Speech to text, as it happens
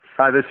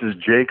Hi, this is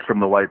Jake from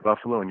the White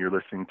Buffalo, and you're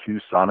listening to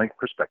Sonic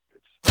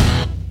Perspectives.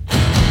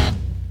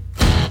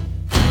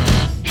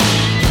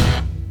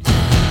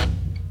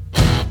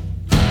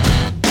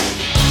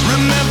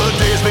 Remember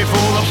days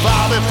before the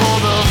fire, before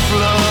the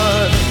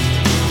flood,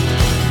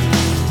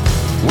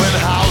 when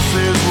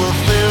houses were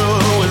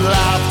filled with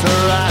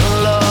laughter and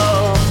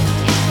love.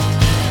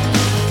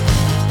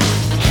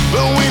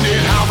 But we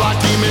did have our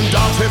demon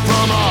dogs hit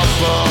from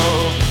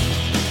above.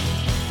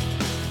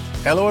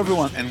 Hello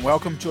everyone and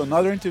welcome to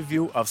another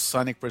interview of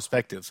Sonic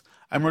Perspectives.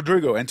 I'm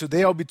Rodrigo and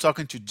today I'll be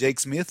talking to Jake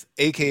Smith,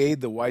 aka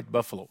the White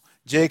Buffalo.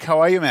 Jake, how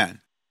are you, man?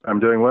 I'm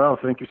doing well,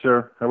 thank you,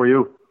 sir. How are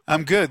you?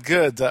 I'm good.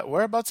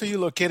 Whereabouts are you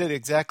located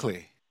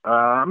exactly?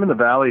 I'm in the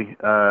Valley,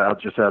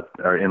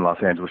 in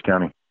Los Angeles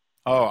County.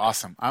 Oh,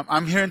 awesome.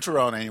 I'm here in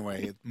Toronto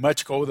anyway.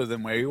 Much colder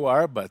than where you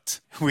are, but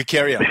we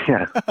carry on.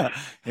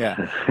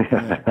 Yeah.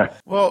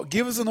 Well,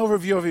 give us an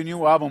overview of your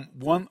new album,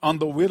 One on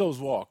the Widow's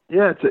Walk.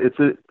 Yeah,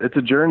 it's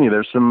a journey.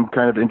 There's some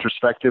kind of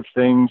introspective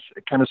things.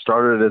 It kind of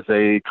started as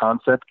a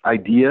concept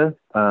idea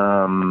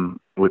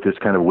with this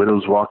kind of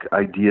Widow's Walk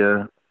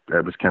idea. I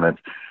was kind of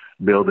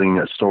building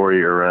a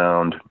story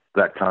around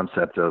that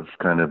concept of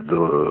kind of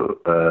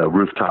the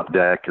rooftop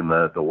deck, and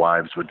the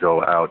wives would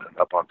go out and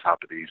up on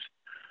top of these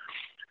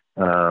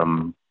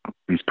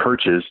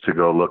perches to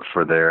go look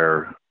for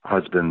their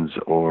husbands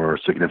or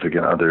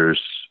significant others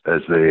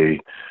as they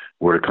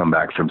were to come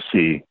back from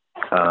sea.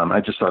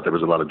 I just thought there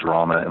was a lot of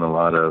drama and a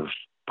lot of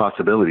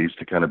possibilities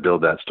to kind of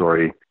build that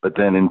story. But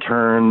then in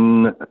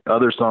turn,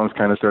 other songs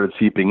kind of started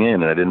seeping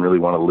in, and I didn't really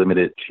want to limit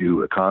it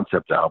to a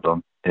concept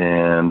album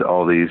and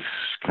all these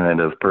kind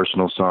of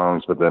personal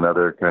songs, but then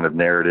other kind of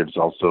narratives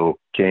also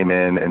came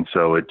in. And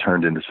so it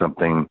turned into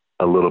something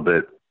a little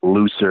bit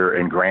looser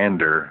and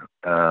grander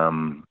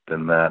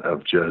than that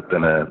of just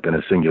than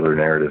a singular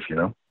narrative, you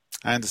know?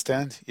 I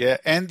understand. Yeah.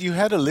 And you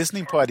had a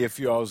listening party a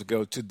few hours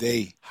ago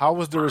today. How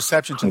was the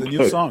reception to the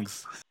new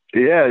songs?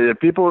 Yeah,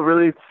 people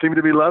really seem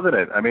to be loving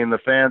it. I mean, the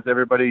fans,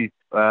 everybody,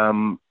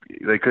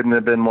 they couldn't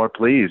have been more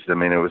pleased. I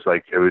mean,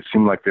 it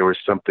seemed like there was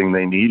something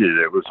they needed.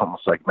 It was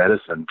almost like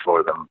medicine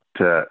for them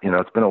to,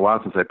 it's been a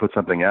while since I put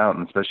something out,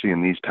 and especially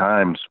in these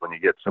times when you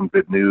get some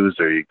good news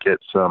or you get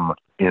some,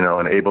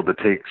 and able to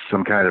take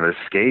some kind of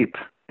escape,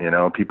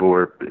 people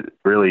were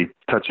really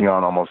touching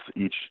on almost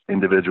each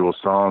individual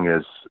song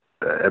as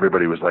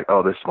everybody was like,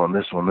 oh, this one,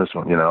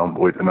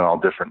 and all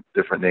different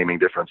naming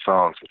different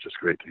songs, which is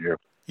great to hear.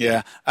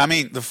 Yeah, I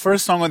mean, the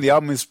first song on the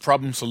album is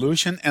Problem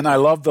Solution, and I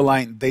love the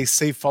line, they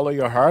say follow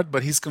your heart,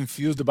 but he's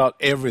confused about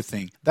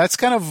everything. That's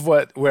kind of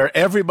where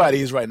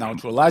everybody is right now,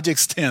 to a large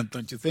extent,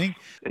 don't you think?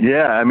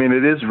 Yeah, I mean,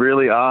 it is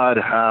really odd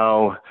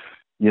how,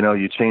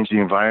 you change the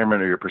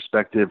environment or your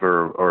perspective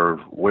or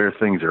where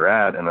things are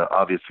at, and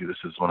obviously this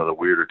is one of the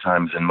weirder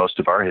times in most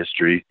of our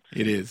history.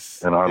 It is.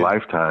 In our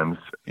lifetimes,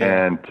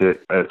 and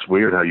it's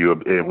weird how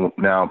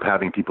now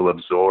having people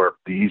absorb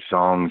these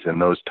songs in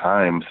those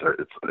times,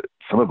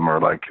 some of them are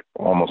like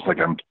almost like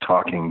I'm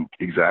talking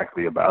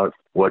exactly about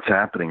what's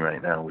happening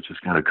right now, which is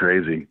kind of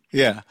crazy.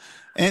 Yeah.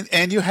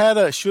 And you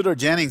had Shooter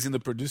Jennings in the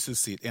producer's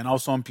seat and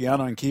also on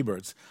piano and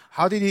keyboards.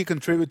 How did he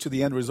contribute to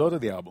the end result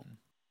of the album?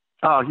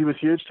 Oh, he was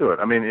huge to it.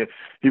 I mean,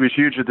 he was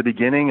huge at the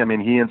beginning. I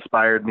mean, he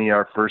inspired me.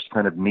 Our first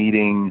kind of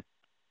meeting,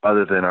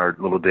 other than our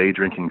little day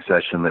drinking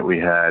session that we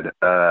had,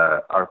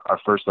 our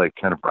first like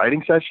kind of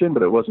writing session,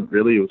 but it wasn't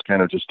really. It was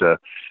kind of just a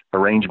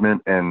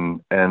arrangement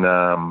and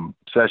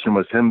session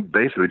was him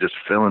basically just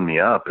filling me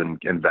up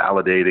and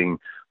validating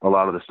a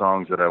lot of the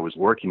songs that I was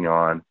working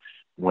on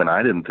when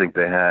I didn't think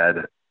they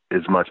had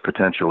as much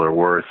potential or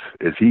worth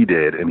as he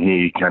did, and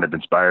he kind of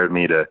inspired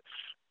me to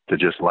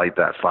just light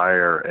that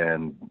fire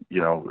and,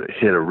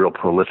 hit a real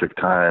prolific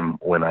time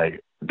when I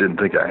didn't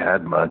think I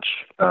had much.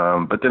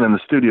 But then in the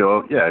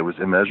studio, it was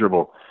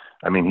immeasurable.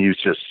 I mean, he was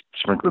just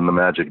sprinkling the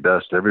magic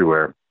dust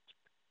everywhere.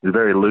 It was a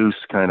very loose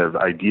kind of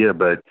idea,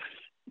 but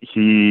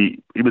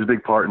he was a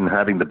big part in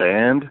having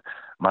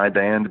my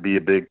band be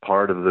a big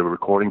part of the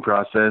recording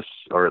process,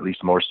 or at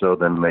least more so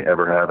than they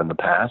ever have in the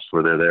past,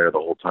 where they're there the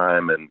whole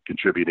time and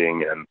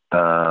contributing, and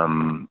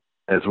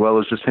as well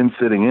as just him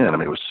sitting in. I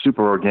mean, it was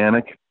super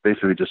organic,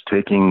 basically just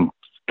taking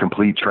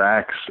complete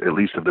tracks, at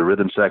least of the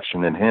rhythm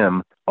section, and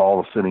him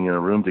all sitting in a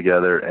room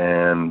together.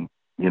 And,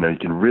 you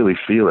can really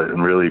feel it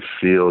and really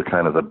feel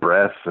kind of the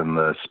breath and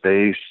the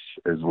space,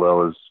 as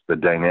well as the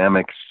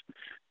dynamics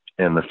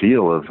and the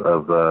feel of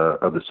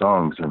the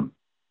songs. And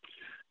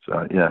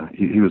so,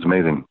 he was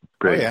amazing.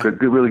 Great. Oh, yeah.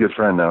 Good, really good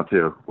friend now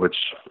too, which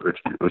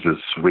is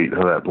sweet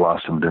how that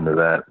blossomed into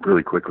that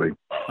really quickly.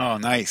 Oh,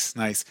 nice.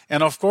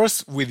 And of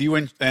course, with you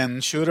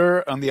and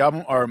Shooter on the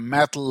album are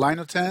Matt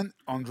Linotan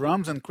on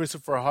drums and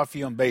Christopher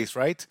Hoffey on bass,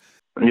 right?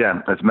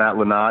 Yeah, it's Matt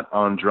Linotte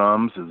on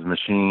drums, his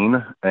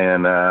machine,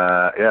 and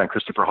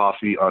Christopher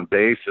Hoffey on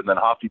bass. And then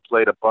Hoffey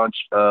played a bunch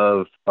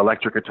of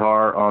electric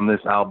guitar on this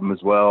album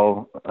as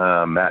well.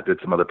 Matt did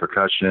some other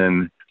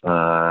percussion.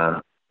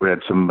 We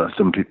had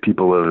some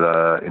people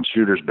in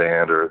Shooter's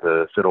band, or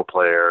the fiddle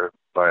player,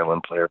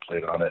 violin player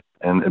played on it.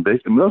 And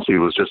basically, mostly it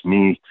was just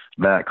me,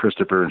 Matt,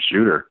 Christopher, and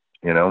Shooter,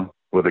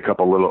 with a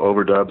couple little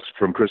overdubs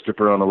from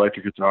Christopher on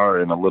electric guitar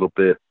and a little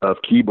bit of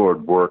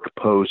keyboard work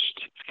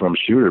post from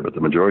Shooter, but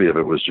the majority of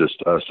it was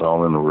just us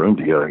all in the room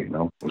together, you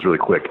know. It was really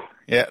quick.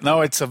 Yeah,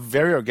 no, it's a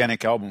very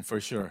organic album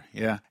for sure.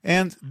 Yeah.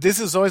 And this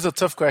is always a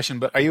tough question,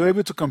 but are you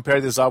able to compare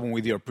this album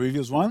with your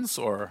previous ones,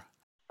 or?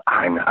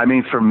 I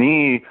mean, for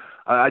me,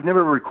 I'd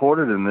never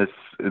recorded in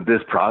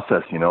this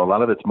process, you know. A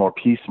lot of it's more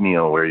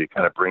piecemeal, where you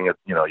kind of bring it,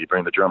 you know, you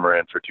bring the drummer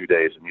in for 2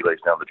 days and he lays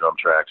down the drum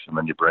tracks, and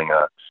then you bring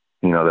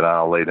then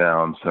I'll lay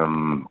down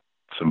some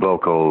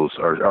vocals,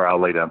 or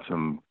I'll lay down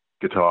some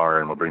guitar,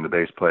 and we'll bring the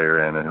bass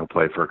player in and he'll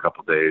play for a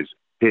couple of days.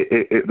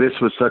 This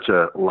was such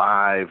a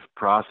live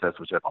process,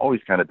 which I've always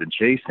kind of been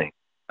chasing.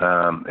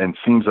 And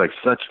seems like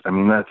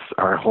that's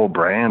our whole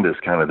brand, is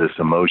kind of this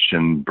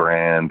emotion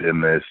brand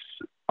and this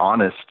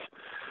honest,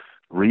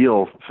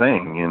 real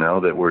thing, you know,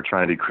 that we're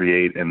trying to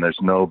create. And there's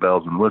no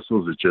bells and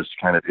whistles. It just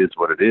kind of is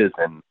what it is.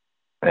 And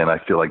I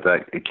feel like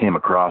that it came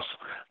across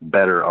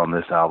better on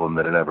this album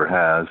than it ever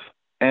has.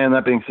 And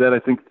that being said, I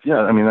think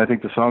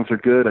the songs are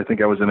good. I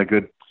think I was in a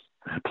good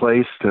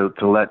place to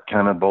let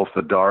kind of both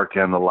the dark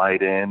and the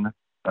light in.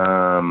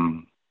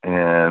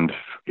 And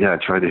yeah, I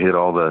tried to hit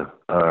all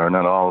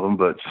not all of them,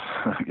 but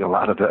a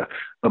lot of the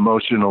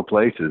emotional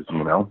places,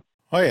 you know.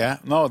 Oh, yeah.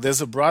 No, there's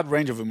a broad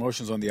range of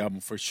emotions on the album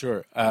for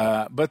sure.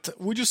 But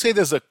would you say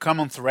there's a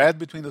common thread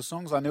between the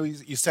songs? I know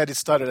you said it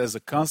started as a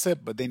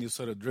concept, but then you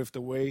sort of drift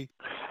away.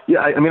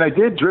 Yeah, I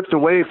did drift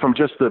away from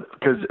just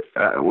because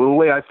the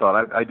way I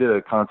thought, I did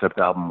a concept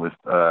album with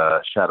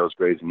Shadows,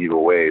 Grays, and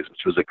Evil Ways,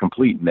 which was a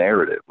complete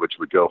narrative, which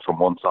would go from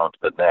one song to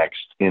the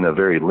next in a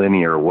very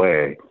linear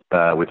way,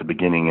 with a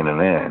beginning and an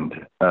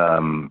end.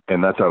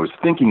 And that's how I was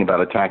thinking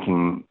about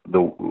attacking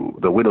the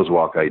Widow's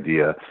Walk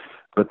idea.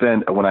 But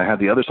then when I had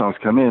the other songs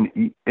come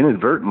in,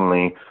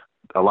 inadvertently,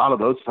 a lot of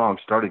those songs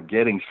started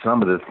getting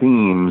some of the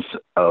themes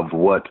of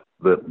what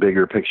the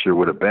bigger picture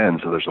would have been.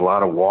 So there's a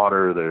lot of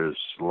water, there's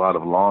a lot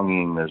of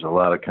longing, there's a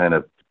lot of kind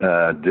of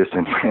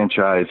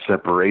disenfranchised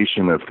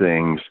separation of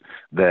things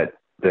that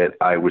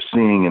I was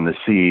seeing in the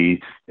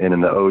sea and in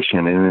the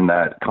ocean and in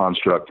that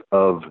construct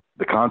of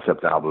the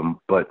concept album.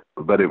 But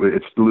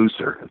it's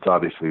looser. It's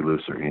obviously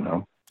looser, you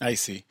know. I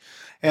see.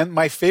 And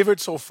my favorite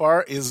so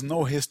far is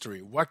No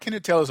History. What can you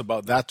tell us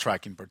about that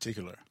track in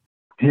particular?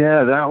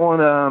 Yeah, that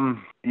one,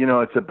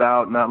 it's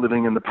about not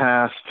living in the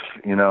past,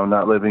 you know,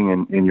 not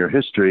living in your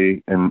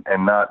history and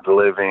not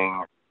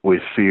living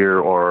with fear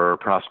or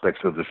prospects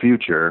of the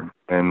future,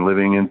 and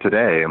living in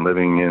today and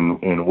living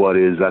in what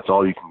is, that's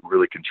all you can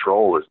really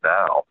control is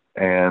now.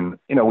 And,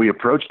 you know, we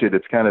approached it,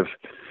 it's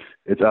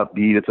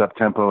upbeat, it's up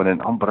tempo,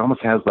 but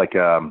almost has like,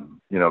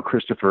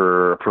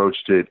 Christopher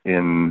approached it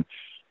in,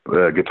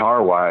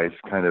 guitar wise,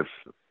 kind of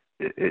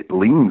it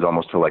leans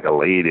almost to like a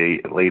late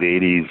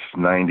 80s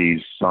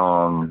 90s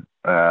song.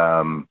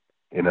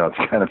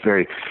 It's kind of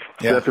very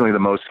definitely the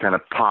most kind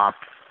of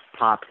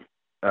pop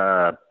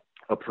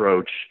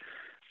approach,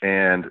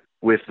 and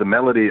with the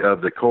melody of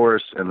the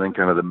chorus and then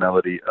kind of the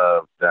melody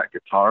of that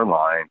guitar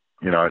line,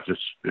 you know,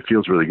 it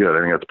feels really good.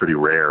 I think that's pretty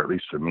rare, at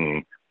least for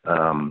me,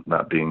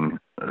 not being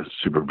a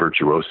super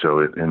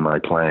virtuoso in my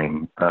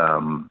playing.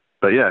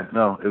 But yeah,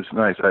 no, it was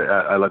nice.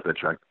 I like that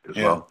track as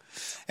well.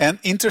 And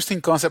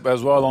interesting concept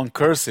as well on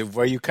Cursive,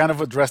 where you kind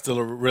of address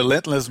the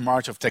relentless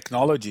march of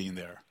technology in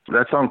there.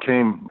 That song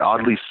came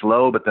oddly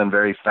slow, but then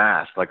very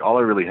fast. Like all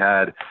I really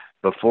had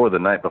the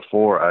night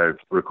before I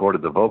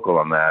recorded the vocal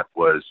on that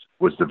was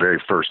the very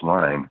first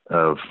line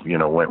of, you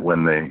know,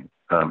 when they,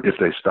 if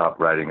they stop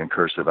writing in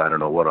cursive, I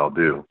don't know what I'll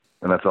do.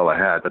 And that's all I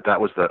had. But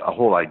that was the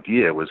whole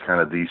idea, was kind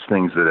of these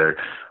things that are,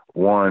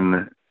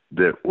 one,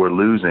 that we're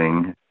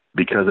losing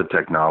because of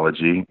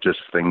technology, just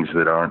things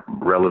that aren't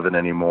relevant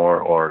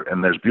anymore,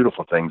 and there's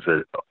beautiful things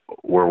that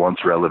were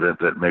once relevant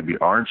that maybe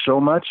aren't so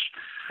much.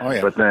 Oh,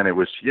 yeah. But then it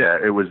was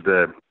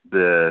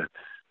the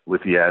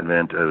with the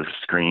advent of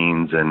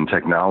screens and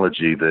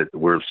technology that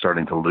we're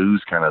starting to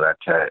lose kind of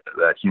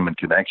that human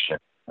connection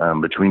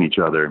between each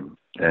other.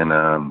 And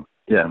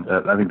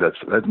I think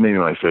that's maybe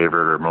my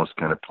favorite or most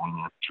kind of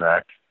poignant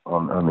track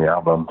on the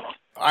album.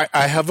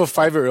 I have a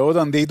 5-year-old,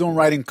 and they don't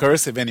write in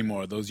cursive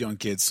anymore, those young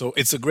kids. So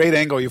it's a great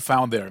angle you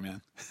found there,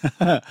 man.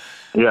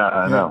 Yeah,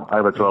 I know. I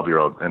have a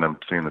 12-year-old, and I'm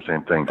seeing the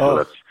same thing.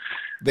 So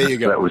there you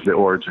go. That was the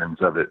origins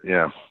of it,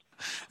 yeah.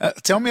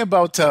 Tell me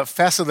about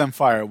Faster Than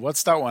Fire.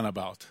 What's that one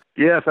about?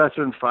 Yeah,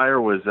 Faster Than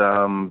Fire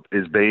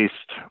is based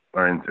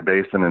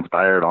and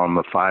inspired on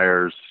the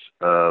fires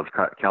of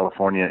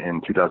California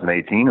in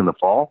 2018 in the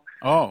fall.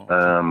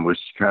 Which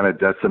kind of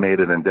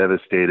decimated and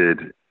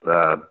devastated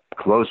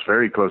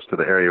very close to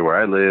the area where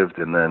I lived,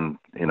 and then,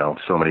 you know,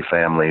 so many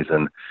families.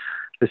 And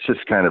it's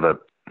just kind of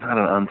not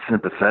an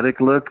unsympathetic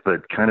look,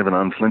 but kind of an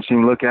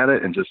unflinching look at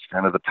it, and just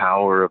kind of the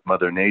power of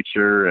Mother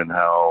Nature and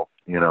how,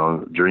 you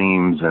know,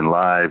 dreams and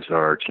lives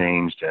are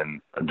changed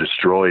and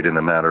destroyed in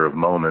a matter of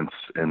moments,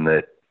 and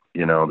that,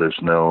 you know, there's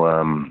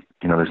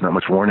there's not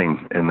much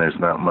warning, and there's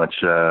not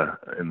much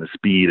in the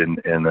speed and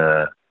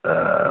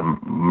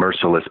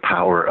merciless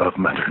power of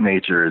Mother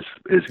Nature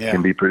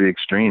can be pretty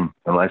extreme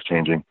and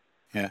life-changing.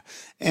 Yeah.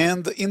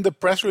 And in the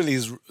press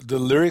release, the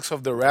lyrics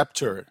of The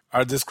Rapture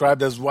are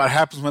described as what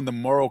happens when the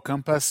moral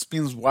compass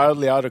spins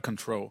wildly out of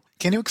control.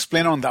 Can you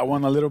explain on that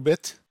one a little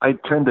bit? I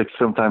tend to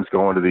sometimes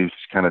go into these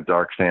kind of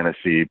dark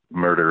fantasy,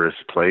 murderous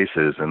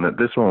places. And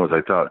this one was,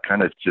 I thought,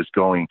 kind of just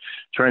trying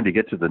to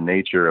get to the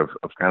nature of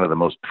kind of the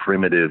most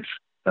primitive,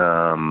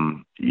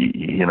 dark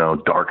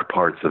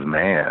parts of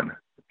man,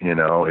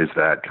 is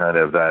that kind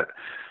of that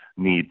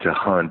need to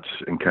hunt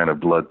and kind of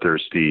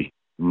bloodthirsty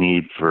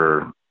need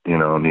for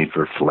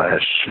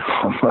flesh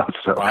almost.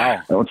 So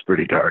wow. That one's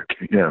pretty dark.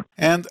 Yeah.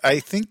 And I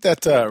think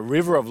that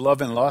River of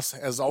Love and Loss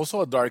has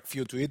also a dark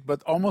feel to it,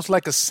 but almost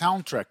like a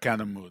soundtrack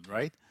kind of mood,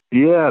 right?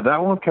 Yeah,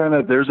 that one kind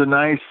of, there's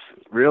a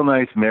real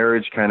nice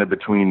marriage kind of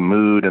between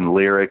mood and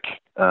lyric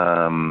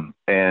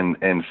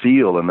and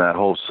feel in that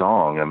whole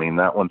song. I mean,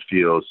 that one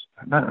feels,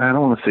 I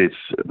don't want to say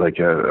it's like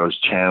I was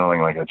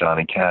channeling like a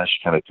Johnny Cash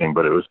kind of thing,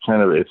 but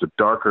it's a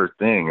darker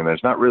thing, and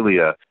there's not really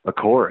a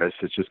chorus.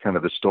 It's just kind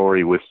of the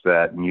story with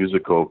that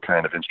musical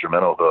kind of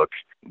instrumental hook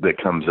that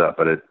comes up.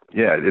 But it's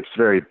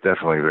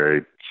definitely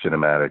very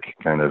cinematic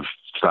kind of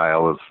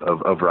style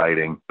of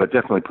writing, but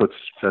definitely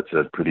sets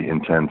a pretty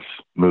intense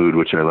mood,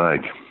 which I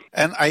like.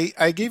 And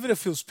I gave it a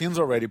few spins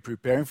already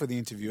preparing for the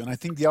interview, and I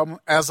think the album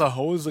as a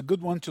whole is a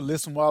good one to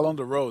listen while on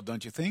the road,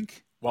 don't you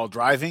think? While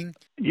driving?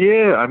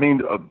 Yeah, I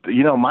mean,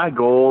 my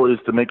goal is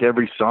to make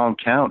every song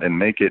count and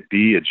make it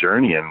be a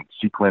journey and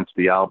sequence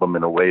the album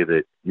in a way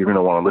that you're going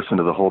to want to listen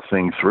to the whole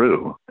thing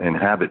through and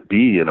have it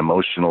be an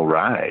emotional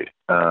ride.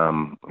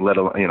 Let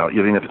alone,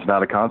 even if it's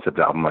not a concept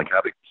album, like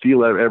have it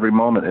feel every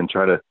moment and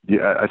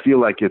I feel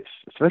like it's,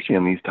 especially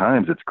in these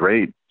times, it's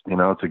great.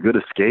 It's a good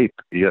escape.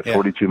 You got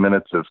 42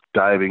 minutes of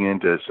diving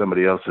into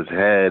somebody else's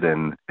head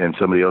and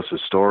somebody else's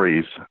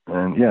stories.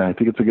 And yeah, I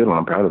think it's a good one.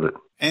 I'm proud of it.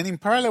 And in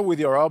parallel with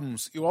your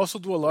albums, you also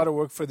do a lot of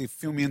work for the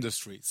film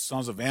industry.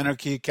 Sons of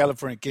Anarchy,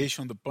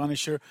 Californication, The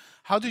Punisher.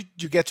 How did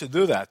you get to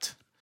do that?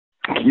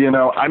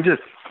 I'm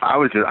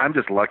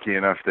just lucky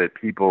enough that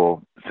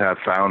people have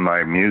found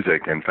my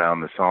music and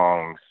found the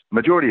songs.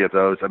 Majority of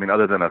those, I mean,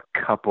 other than a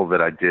couple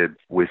that I did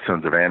with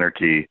Sons of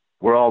Anarchy,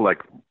 were all like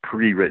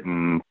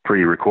pre-written,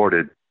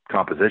 pre-recorded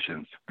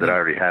compositions that I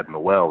already had in the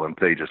well, and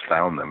they just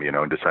found them,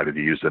 and decided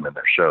to use them in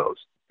their shows.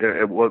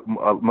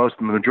 The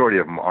majority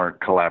of them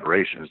aren't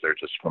collaborations. They're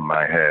just from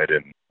my head,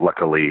 and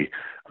luckily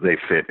they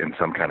fit in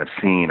some kind of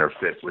scene or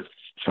fit with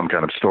some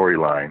kind of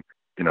storyline,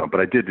 But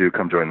I did do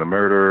Come Join the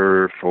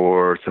Murder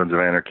for Sons of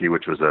Anarchy,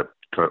 which was a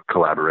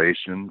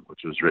collaboration,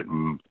 which was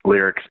written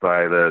lyrics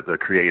by the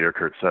creator,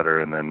 Kurt Sutter,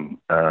 and then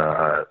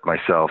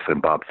myself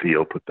and Bob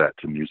Thiel put that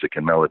to music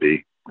and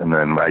melody. And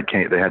then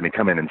they had me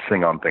come in and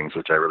sing on things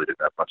which I really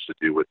didn't have much to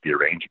do with the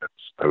arrangements.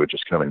 I would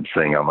just come in and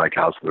sing on like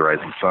House of the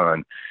Rising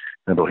Sun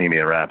and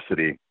Bohemian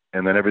Rhapsody.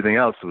 And then everything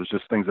else was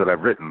just things that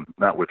I've written,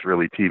 not with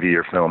really TV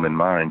or film in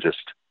mind, just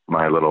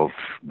my little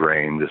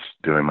brain just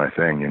doing my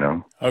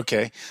thing,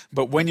 Okay.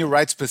 But when you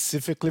write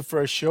specifically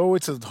for a show,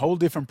 it's a whole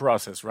different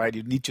process, right?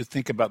 You need to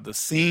think about the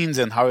scenes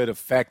and how it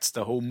affects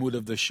the whole mood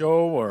of the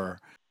show, or...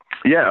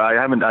 Yeah, I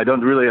haven't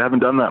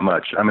done that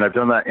much. I mean, I've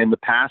done that in the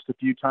past a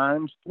few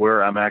times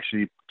where I'm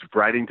actually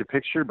writing to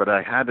picture, but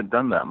I haven't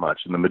done that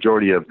much. And the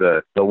majority of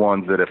the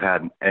ones that have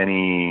had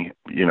any,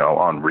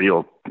 on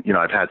real,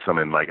 I've had some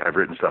in I've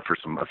written stuff for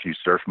a few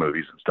surf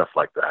movies and stuff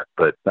like that,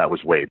 but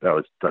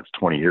that's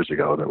 20 years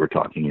ago that we're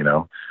talking,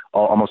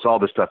 almost all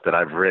the stuff that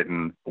I've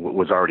written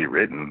was already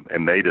written,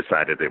 and they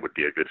decided it would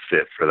be a good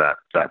fit for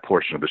that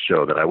portion of the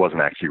show that I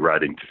wasn't actually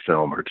writing to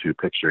film or to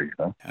picture,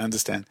 I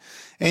understand.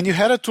 And you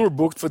had a tour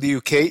booked for the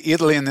UK,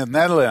 Italy, and the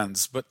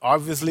Netherlands, but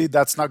obviously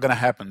that's not going to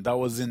happen. That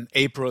was in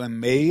April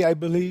and May, I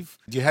believe.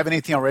 Do you have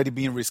anything already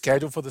being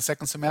rescheduled for the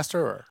second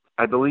semester? Or?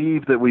 I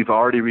believe that we've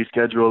already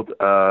rescheduled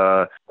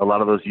a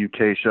lot of those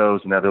UK shows,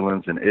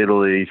 Netherlands and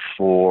Italy,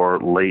 for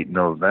late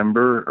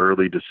November,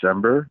 early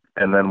December.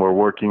 And then we're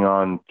working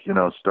on,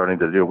 starting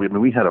to do.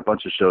 We had a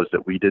bunch of shows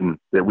that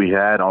we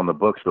had on the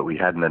books, but we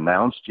hadn't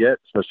announced yet.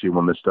 Especially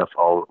when this stuff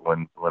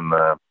when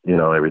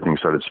everything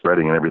started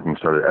spreading and everything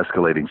started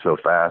escalating so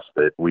fast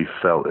that we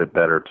felt it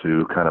better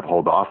to kind of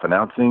hold off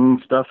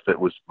announcing stuff that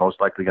was most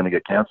likely going to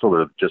get canceled,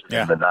 or just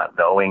the not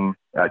knowing.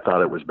 I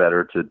thought it was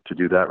better to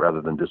do that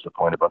rather than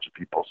disappoint a bunch of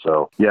people.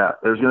 So yeah,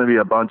 there's going to be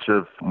a bunch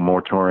of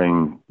more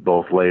touring,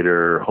 both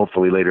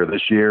hopefully later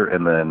this year,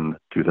 and then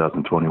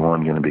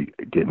 2021 going to be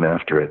getting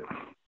after it.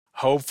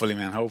 Hopefully,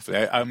 man.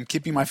 Hopefully. I'm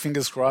keeping my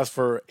fingers crossed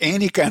for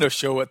any kind of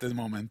show at the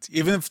moment.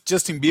 Even if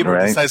Justin Bieber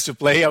decides to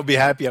play, I'll be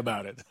happy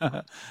about it.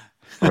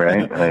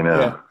 Right? I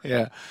know.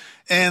 Yeah.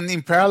 And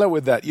in parallel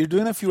with that, you're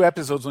doing a few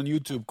episodes on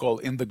YouTube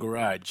called In the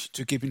Garage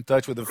to keep in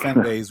touch with the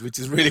fan base, which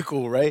is really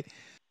cool, right?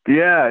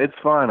 Yeah, it's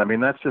fun. I mean,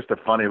 that's just a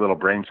funny little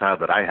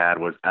brainchild that I had.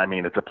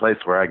 It's a place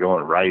where I go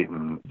and write,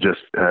 and just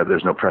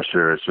there's no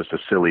pressure. It's just a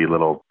silly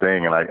little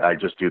thing, and I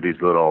just do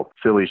these little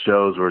silly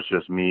shows where it's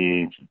just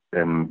me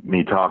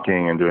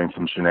talking and doing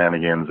some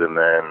shenanigans, and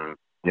then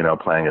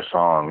playing a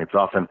song.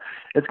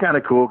 It's kind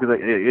of cool because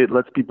it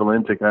lets people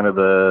into kind of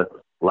the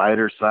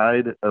lighter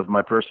side of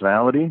my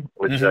personality,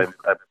 which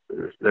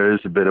there is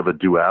a bit of a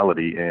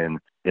duality in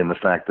in the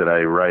fact that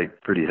I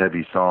write pretty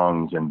heavy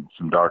songs and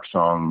some dark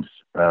songs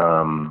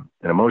and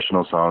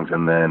emotional songs,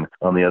 and then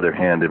on the other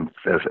hand,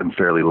 I'm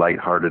fairly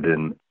lighthearted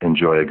and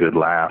enjoy a good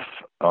laugh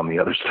on the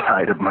other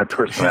side of my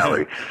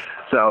personality.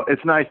 So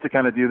it's nice to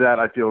kind of do that.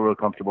 I feel real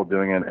comfortable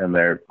doing it, and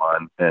they're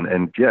fun.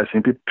 And yeah,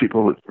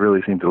 people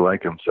really seem to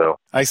like them. So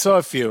I saw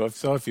a few.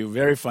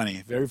 Very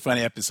funny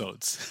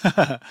episodes.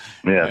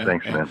 Yeah,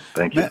 thanks, man.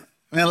 Thank you.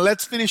 Man,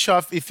 let's finish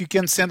off. If you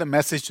can send a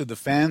message to the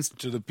fans,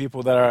 to the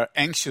people that are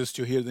anxious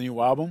to hear the new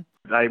album.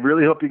 I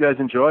really hope you guys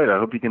enjoy it. I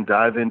hope you can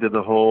dive into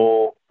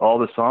all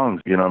the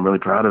songs. I'm really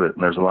proud of it,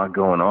 and there's a lot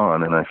going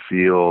on, and I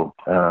feel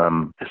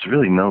it's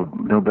really no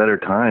better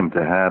time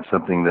to have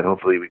something that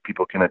hopefully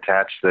people can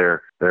attach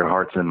their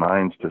hearts and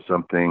minds to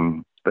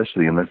something,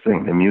 especially in this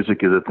thing. And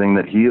music is a thing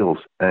that heals,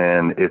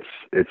 and it's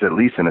at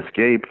least an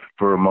escape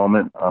for a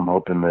moment. I'm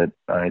hoping that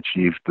I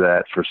achieved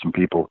that for some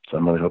people, so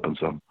I'm really hoping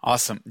so.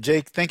 Awesome.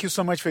 Jake, thank you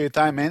so much for your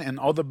time, man, and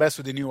all the best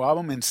with the new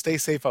album, and stay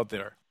safe out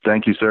there.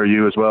 Thank you, sir.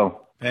 You as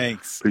well.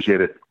 Thanks.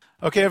 Appreciate it.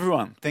 Okay,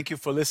 everyone. Thank you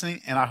for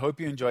listening, and I hope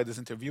you enjoyed this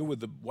interview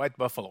with the White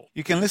Buffalo.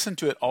 You can listen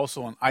to it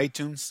also on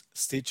iTunes,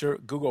 Stitcher,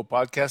 Google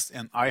Podcasts,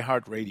 and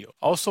iHeartRadio.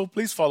 Also,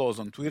 please follow us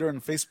on Twitter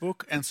and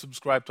Facebook, and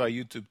subscribe to our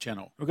YouTube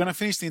channel. We're going to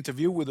finish the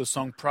interview with the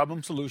song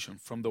Problem Solution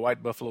from the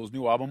White Buffalo's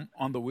new album,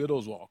 On the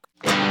Widow's Walk.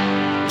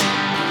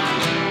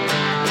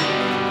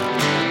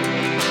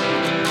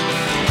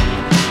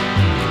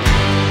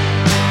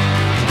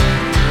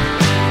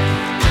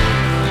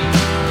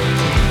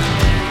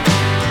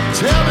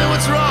 Tell me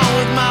what's wrong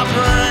with my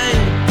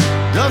brain.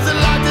 Does it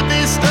like to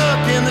be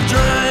stuck in the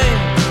drain?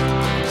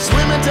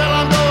 Swimming till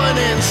I'm going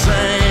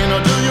insane.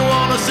 Or do you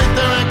want to sit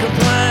there and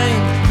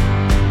complain?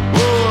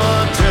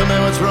 Oh, tell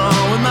me what's wrong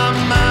with my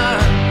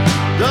mind.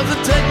 Does it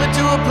take me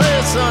to a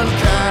place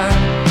unkind?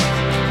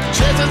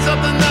 Chasing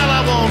something that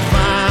I won't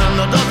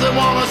find. Or does it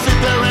want to sit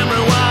there and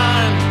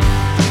rewind?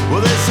 Well,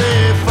 they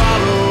say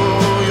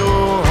follow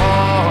your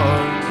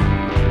heart,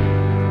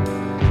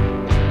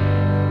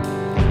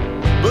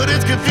 but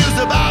it's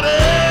confused about everything.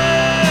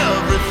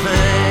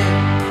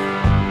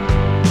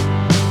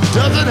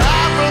 Does it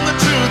hide from the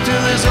truth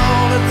till there's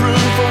only proof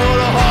for what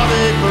a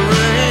heartache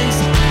brings?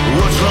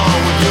 What's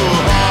wrong with your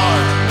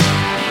heart?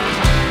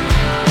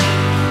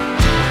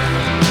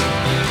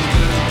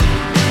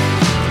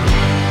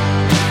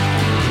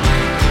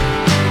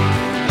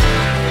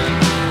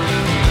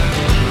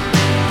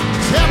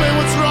 Tell me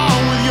what's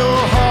wrong with your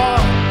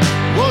heart.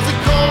 Was it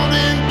cold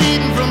and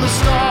beaten from the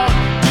start?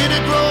 Did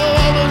it grow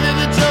old or did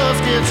it just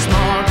get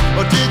smart?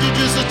 Or did you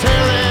just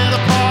tear it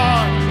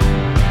apart?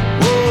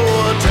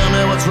 Oh, tell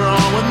me what's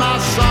wrong with my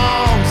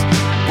songs.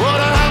 What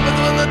happens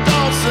when they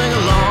don't sing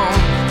along?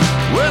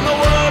 When the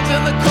words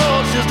and the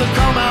chords just to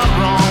come out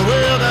wrong.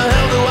 Where the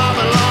hell do I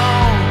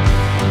belong?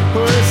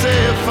 Well, they say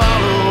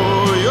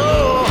follow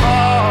your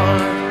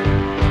heart,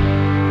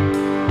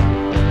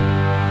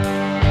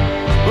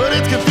 but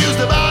it's confused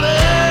about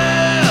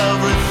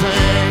everything.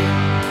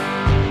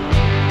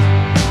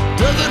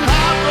 Doesn't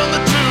hide from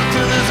the truth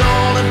till there's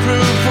only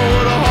proof for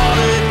what a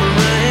heartache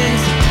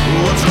brings.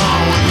 What's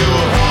wrong with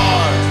your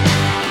heart?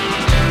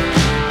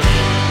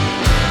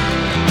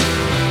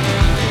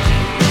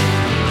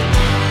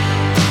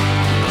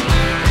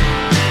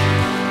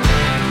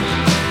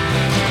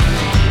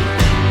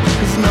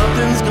 Cause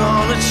nothing's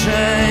gonna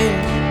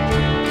change.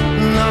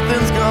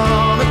 Nothing's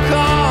gonna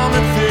come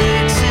and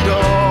fix it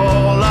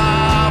all.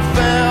 I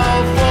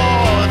fell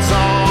for it's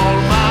all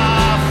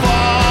my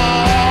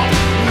fault.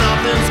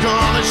 Nothing's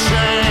gonna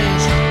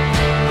change.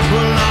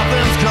 Well,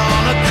 nothing's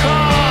gonna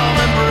come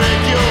and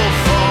break your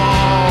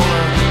fall.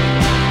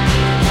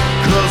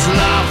 Cause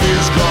life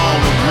is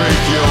gonna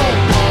break your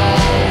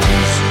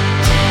bones.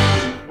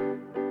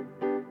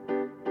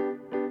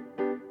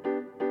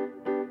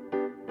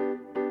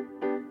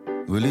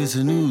 Well, it's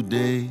a new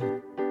day.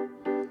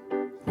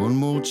 One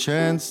more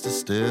chance to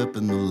step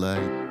in the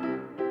light.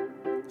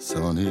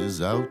 Sun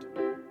is out.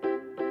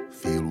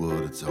 Feel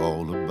what it's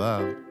all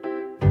about.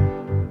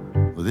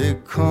 Well, they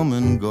come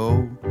and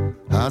go.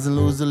 Highs and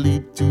lows that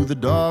lead to the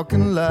dark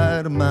and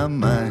light of my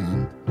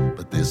mind.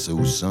 But they're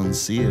so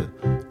sincere,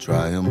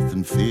 triumph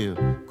and fear,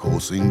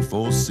 coursing,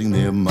 forcing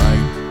their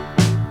might.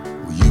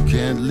 Well, you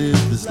can't live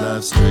this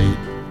life straight,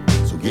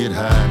 so get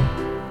high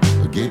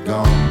or get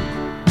gone.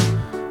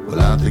 Well,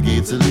 I think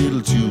it's a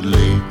little too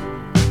late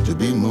to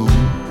be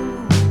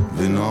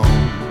moving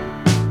on.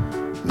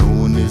 No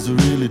one is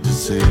really to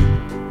say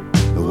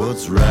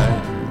what's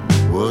right,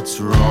 what's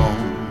wrong.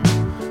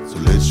 So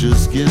let's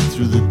just get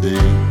through the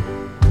day.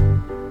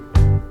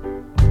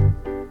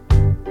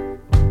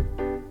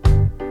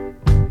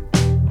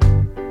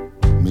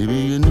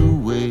 Maybe a new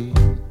way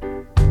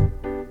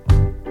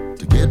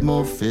to get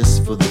more fists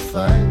for the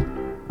fight.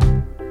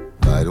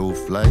 Fight or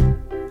flight.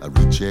 I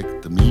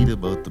rechecked the meter,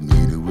 but the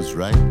meter was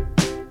right.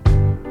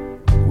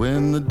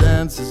 When the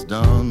dance is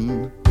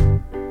done,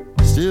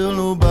 still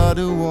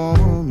nobody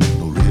won.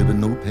 No ribbon,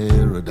 no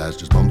paradise,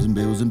 just bums and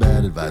bills and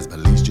bad advice. But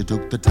at least you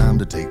took the time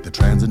to take the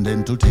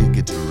transcendental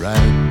ticket to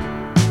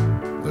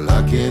ride. Well,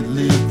 I can't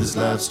live this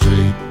life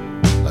straight.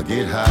 I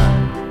get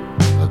high,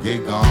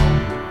 get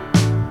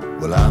gone.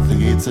 Well, I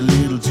think it's a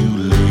little too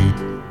late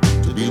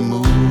to be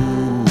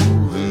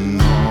moving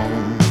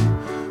on.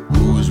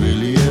 Who is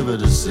really ever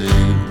to say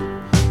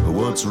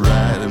what's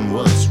right and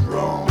what's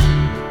wrong?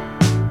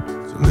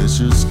 So let's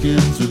just get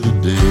through the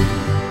day.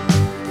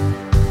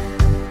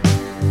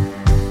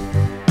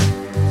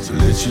 So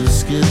let's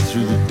just get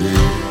through the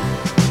day.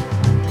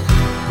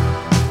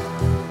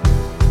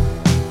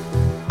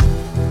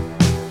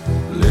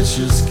 Let's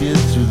just get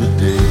through the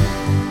day.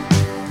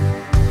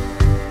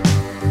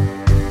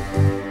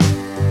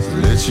 So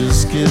let's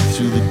just get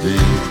through the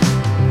day.